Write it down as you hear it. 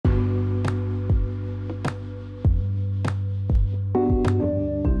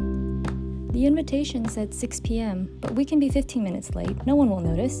The invitation said 6 p.m., but we can be 15 minutes late. No one will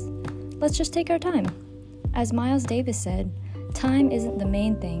notice. Let's just take our time. As Miles Davis said, time isn't the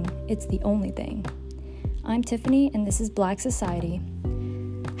main thing, it's the only thing. I'm Tiffany, and this is Black Society.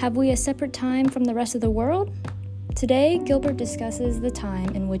 Have we a separate time from the rest of the world? Today, Gilbert discusses the time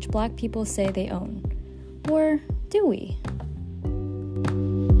in which Black people say they own. Or do we?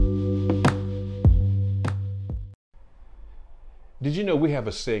 Did you know we have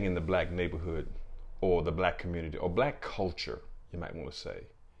a saying in the Black neighborhood, or the Black community, or Black culture, you might want to say,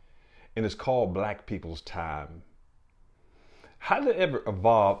 and it's called Black people's time. How did it ever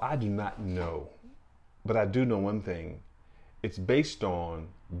evolve? I do not know, but I do know one thing. It's based on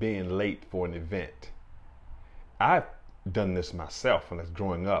being late for an event. I've done this myself when I was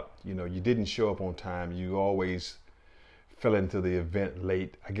growing up. You know, you didn't show up on time. You always fell into the event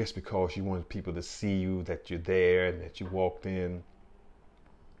late, I guess because you wanted people to see you, that you're there and that you walked in.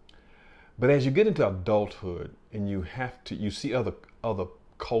 But as you get into adulthood and you see other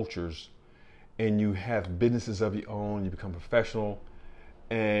cultures, and you have businesses of your own, you become professional,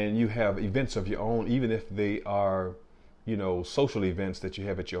 and you have events of your own, even if they are, social events that you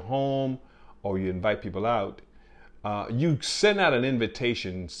have at your home, or you invite people out, you send out an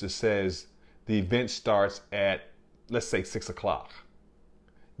invitation that says the event starts at, let's say, 6 o'clock.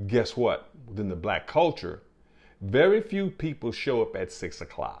 Guess what? Within the Black culture, very few people show up at 6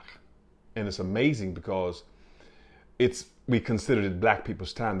 o'clock. And it's amazing because we consider it Black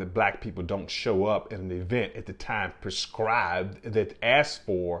people's time, that Black people don't show up at an event at the time prescribed, that asked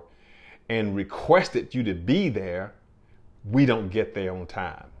for and requested you to be there. We don't get there on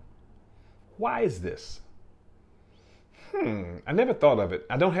time. Why is this? I never thought of it.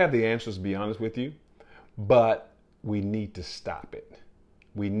 I don't have the answers, to be honest with you, but we need to stop it.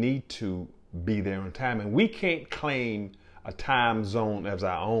 We need to be there on time, and we can't claim a time zone as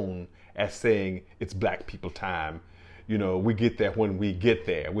our own as saying it's Black people time. We get there when we get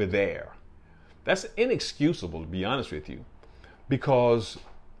there. We're there. That's inexcusable, to be honest with you, because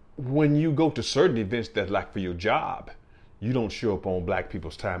when you go to certain events that like for your job, you don't show up on Black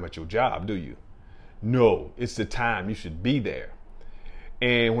people's time at your job, do you? No, it's the time you should be there.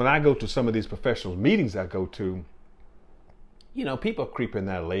 And when I go to some of these professional meetings I go to, people creep in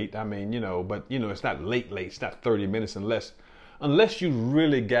there late. I mean, but it's not late. It's not 30 minutes unless you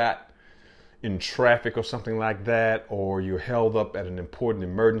really got in traffic or something like that, or you're held up at an important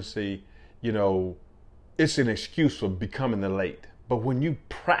emergency. It's an excuse for becoming late. But when you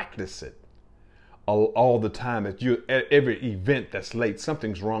practice it all the time, at every event that's late,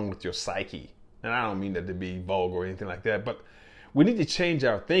 something's wrong with your psyche. And I don't mean that to be vulgar or anything like that, but we need to change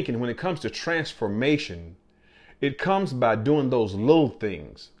our thinking. When it comes to transformation, it comes by doing those little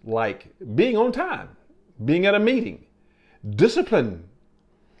things, like being on time, being at a meeting, discipline.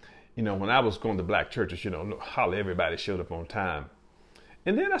 When I was going to Black churches, hardly everybody showed up on time.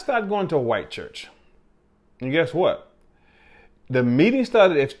 And then I started going to a white church. And guess what? The meeting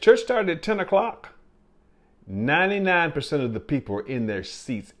started, if church started at 10 o'clock, 99% of the people were in their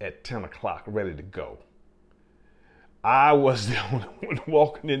seats at 10 o'clock, ready to go. I was the only one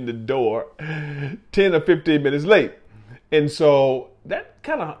walking in the door 10 or 15 minutes late. And so that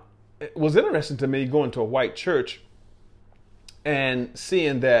kind of was interesting to me, going to a white church and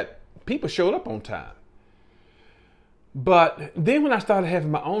seeing that people showed up on time. But then when I started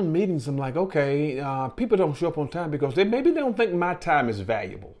having my own meetings, I'm like, okay, people don't show up on time because maybe they don't think my time is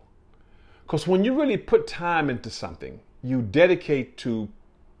valuable. Because when you really put time into something, you dedicate to,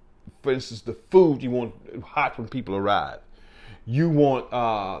 for instance, the food you want hot when people arrive. You want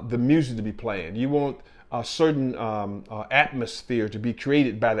the music to be playing. You want a certain atmosphere to be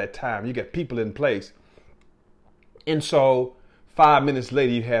created by that time. You got people in place. And so 5 minutes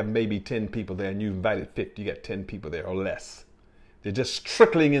later, you have maybe 10 people there, and you invited 50. You got 10 people there or less. They're just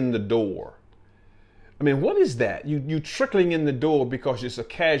trickling in the door. I mean, what is that? You trickling in the door because it's a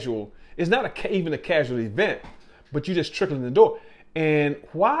casual. It's not even a casual event, but you just trickling in the door. And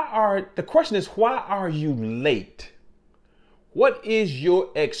the question is, why are you late? What is your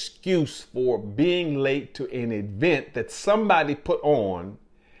excuse for being late to an event that somebody put on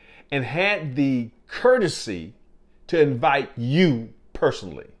and had the courtesy to invite you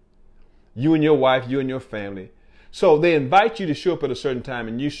personally? You and your wife, you and your family. So they invite you to show up at a certain time,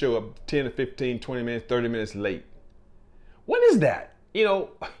 and you show up 10 or 15, 20 minutes, 30 minutes late. What is that?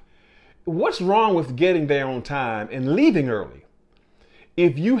 What's wrong with getting there on time and leaving early?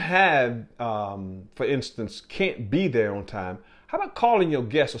 If you have, for instance, can't be there on time, how about calling your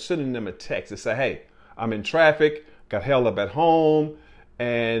guests or sending them a text and say, hey, I'm in traffic, got held up at home,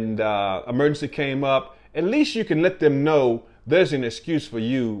 and emergency came up. At least you can let them know there's an excuse for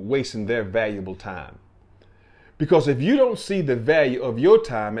you wasting their valuable time. Because if you don't see the value of your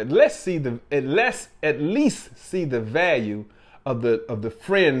time, at least see the value of the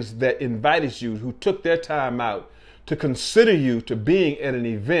friends that invited you, who took their time out to consider you to being at an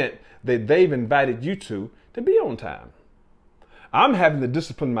event that they've invited you to be on time. I'm having to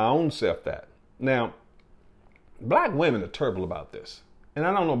discipline my own self that. Now, black women are terrible about this. And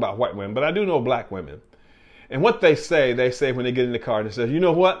I don't know about white women, but I do know black women. And what they say when they get in the car, they say, you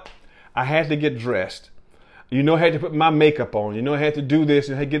know what? I had to get dressed. You know, I had to put my makeup on. You know, I had to do this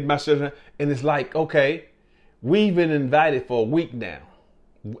and I had to get myself. And it's like, okay, we've been invited for a week now.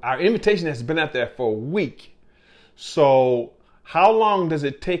 Our invitation has been out there for a week. So how long does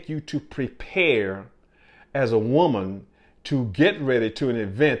it take you to prepare as a woman to get ready to an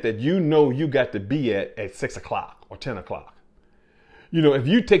event that you know you got to be at 6 o'clock or 10 o'clock? You know, if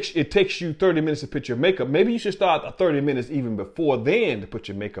it takes you 30 minutes to put your makeup, maybe you should start 30 minutes even before then to put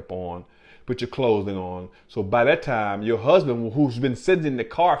your makeup on, put your clothing on. So by that time, your husband, who's been sitting in the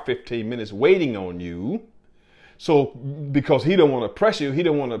car 15 minutes waiting on you, so because he don't want to press you, he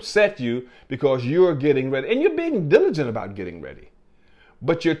don't want to upset you because you're getting ready and you're being diligent about getting ready,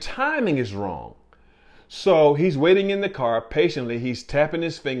 but your timing is wrong. So he's waiting in the car patiently. He's tapping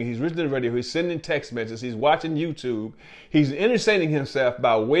his finger. He's reaching the radio. He's sending text messages. He's watching YouTube. He's entertaining himself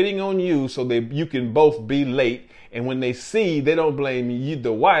by waiting on you so that you can both be late. And when they see, they don't blame you,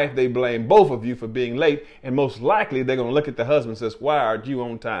 the wife. They blame both of you for being late. And most likely, they're going to look at the husband and says, why aren't you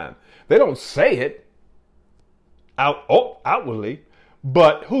on time? They don't say it outwardly,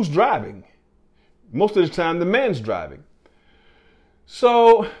 but who's driving? Most of the time, the man's driving.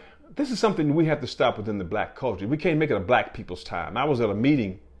 So this is something we have to stop within the black culture. We can't make it a black people's time. I was at a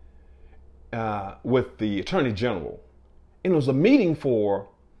meeting with the Attorney General, and it was a meeting for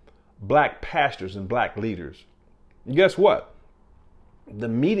black pastors and black leaders. And guess what? The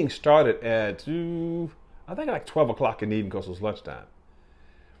meeting started at, I think like 12 o'clock in the evening because it was lunchtime.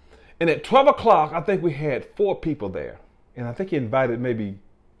 And at 12 o'clock, I think we had 4 people there. And I think he invited maybe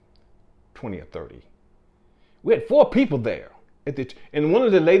 20 or 30. We had 4 people there. And one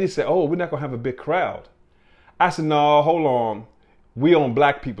of the ladies said, oh, we're not going to have a big crowd. I said, no, hold on. We on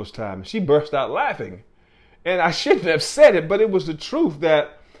black people's time. And she burst out laughing. And I shouldn't have said it, but it was the truth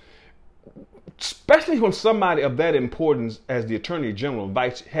that, especially when somebody of that importance as the Attorney General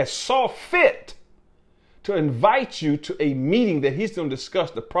has saw fit to invite you to a meeting that he's going to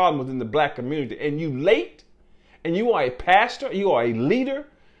discuss the problem within the black community, and you late, and you are a pastor, you are a leader,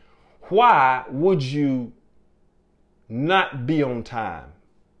 why would you not be on time?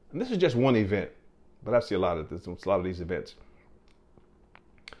 And this is just one event, but I see a lot of these events.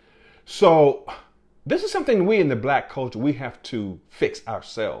 So this is something we in the black culture, we have to fix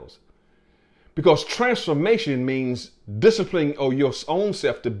ourselves. Because transformation means disciplining your own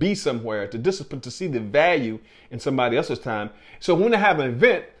self to be somewhere, to discipline, to see the value in somebody else's time. So when they have an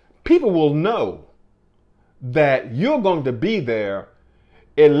event, people will know that you're going to be there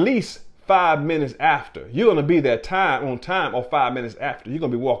at least 5 minutes after. You're going to be there on time or 5 minutes after. You're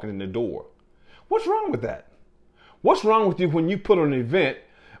going to be walking in the door. What's wrong with that? What's wrong with you when you put on an event,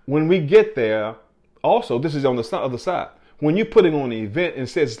 when we get there, also, this is on the other side. When you're putting on an event and it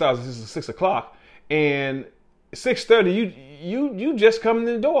says it starts at 6 o'clock and 6:30, you just come in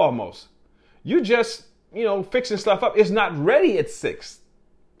the door almost. You just, fixing stuff up. It's not ready at 6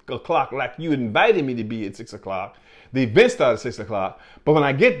 o'clock like you invited me to be at 6 o'clock. The event starts at 6 o'clock, but when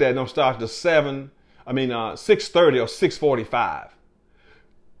I get there, it don't start till 6:30 or 6:45.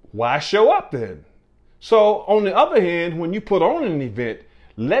 Why show up then? So on the other hand, when you put on an event,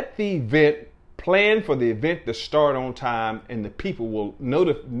 let the event plan for the event to start on time, and the people will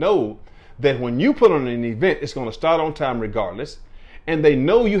know that when you put on an event, it's going to start on time regardless. And they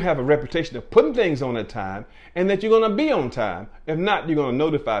know you have a reputation of putting things on at time and that you're going to be on time. If not, you're going to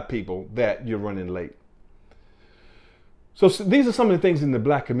notify people that you're running late. So these are some of the things in the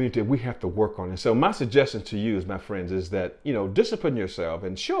black community we have to work on. And so my suggestion to you, my friends, is that, discipline yourself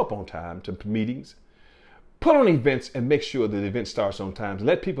and show up on time to meetings. Put on events and make sure that the event starts on time.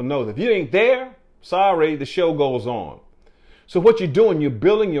 Let people know that if you ain't there, sorry, the show goes on. So what you're doing, you're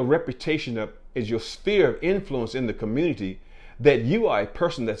building your reputation up as your sphere of influence in the community, that you are a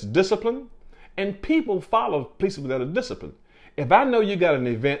person that's disciplined, and people follow people that are disciplined. If I know you got an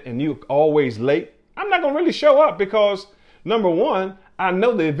event and you're always late, I'm not going to really show up because, number one, I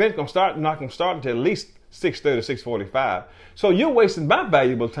know the event not going to start until at least 6:30, 6:45. So you're wasting my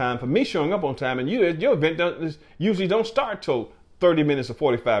valuable time for me showing up on time, and your event usually don't start till 30 minutes or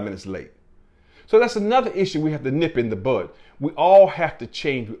 45 minutes late. So that's another issue we have to nip in the bud. We all have to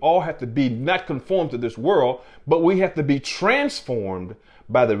change. We all have to be not conformed to this world, but we have to be transformed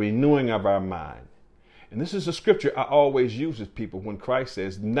by the renewing of our mind. And this is a scripture I always use with people when Christ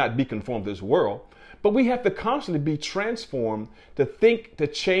says, not be conformed to this world. But we have to constantly be transformed to think, to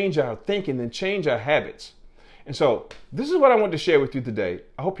change our thinking and change our habits. And so this is what I want to share with you today.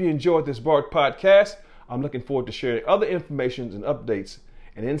 I hope you enjoyed this BART podcast. I'm looking forward to sharing other information and updates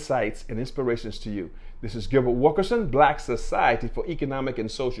and insights and inspirations to you. This is Gilbert Wilkerson, Black Society for Economic and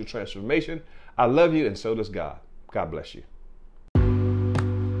Social Transformation. I love you, and so does God. God bless you.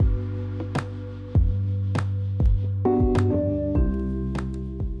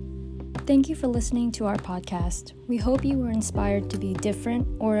 Thank you for listening to our podcast. We hope you were inspired to be different,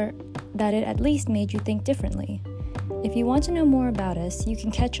 or that it at least made you think differently. If you want to know more about us, you can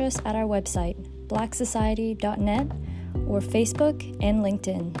catch us at our website, blacksociety.net, or Facebook and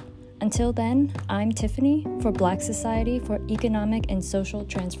LinkedIn. Until then, I'm Tiffany for Black Society for Economic and Social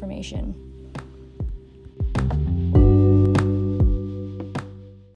Transformation.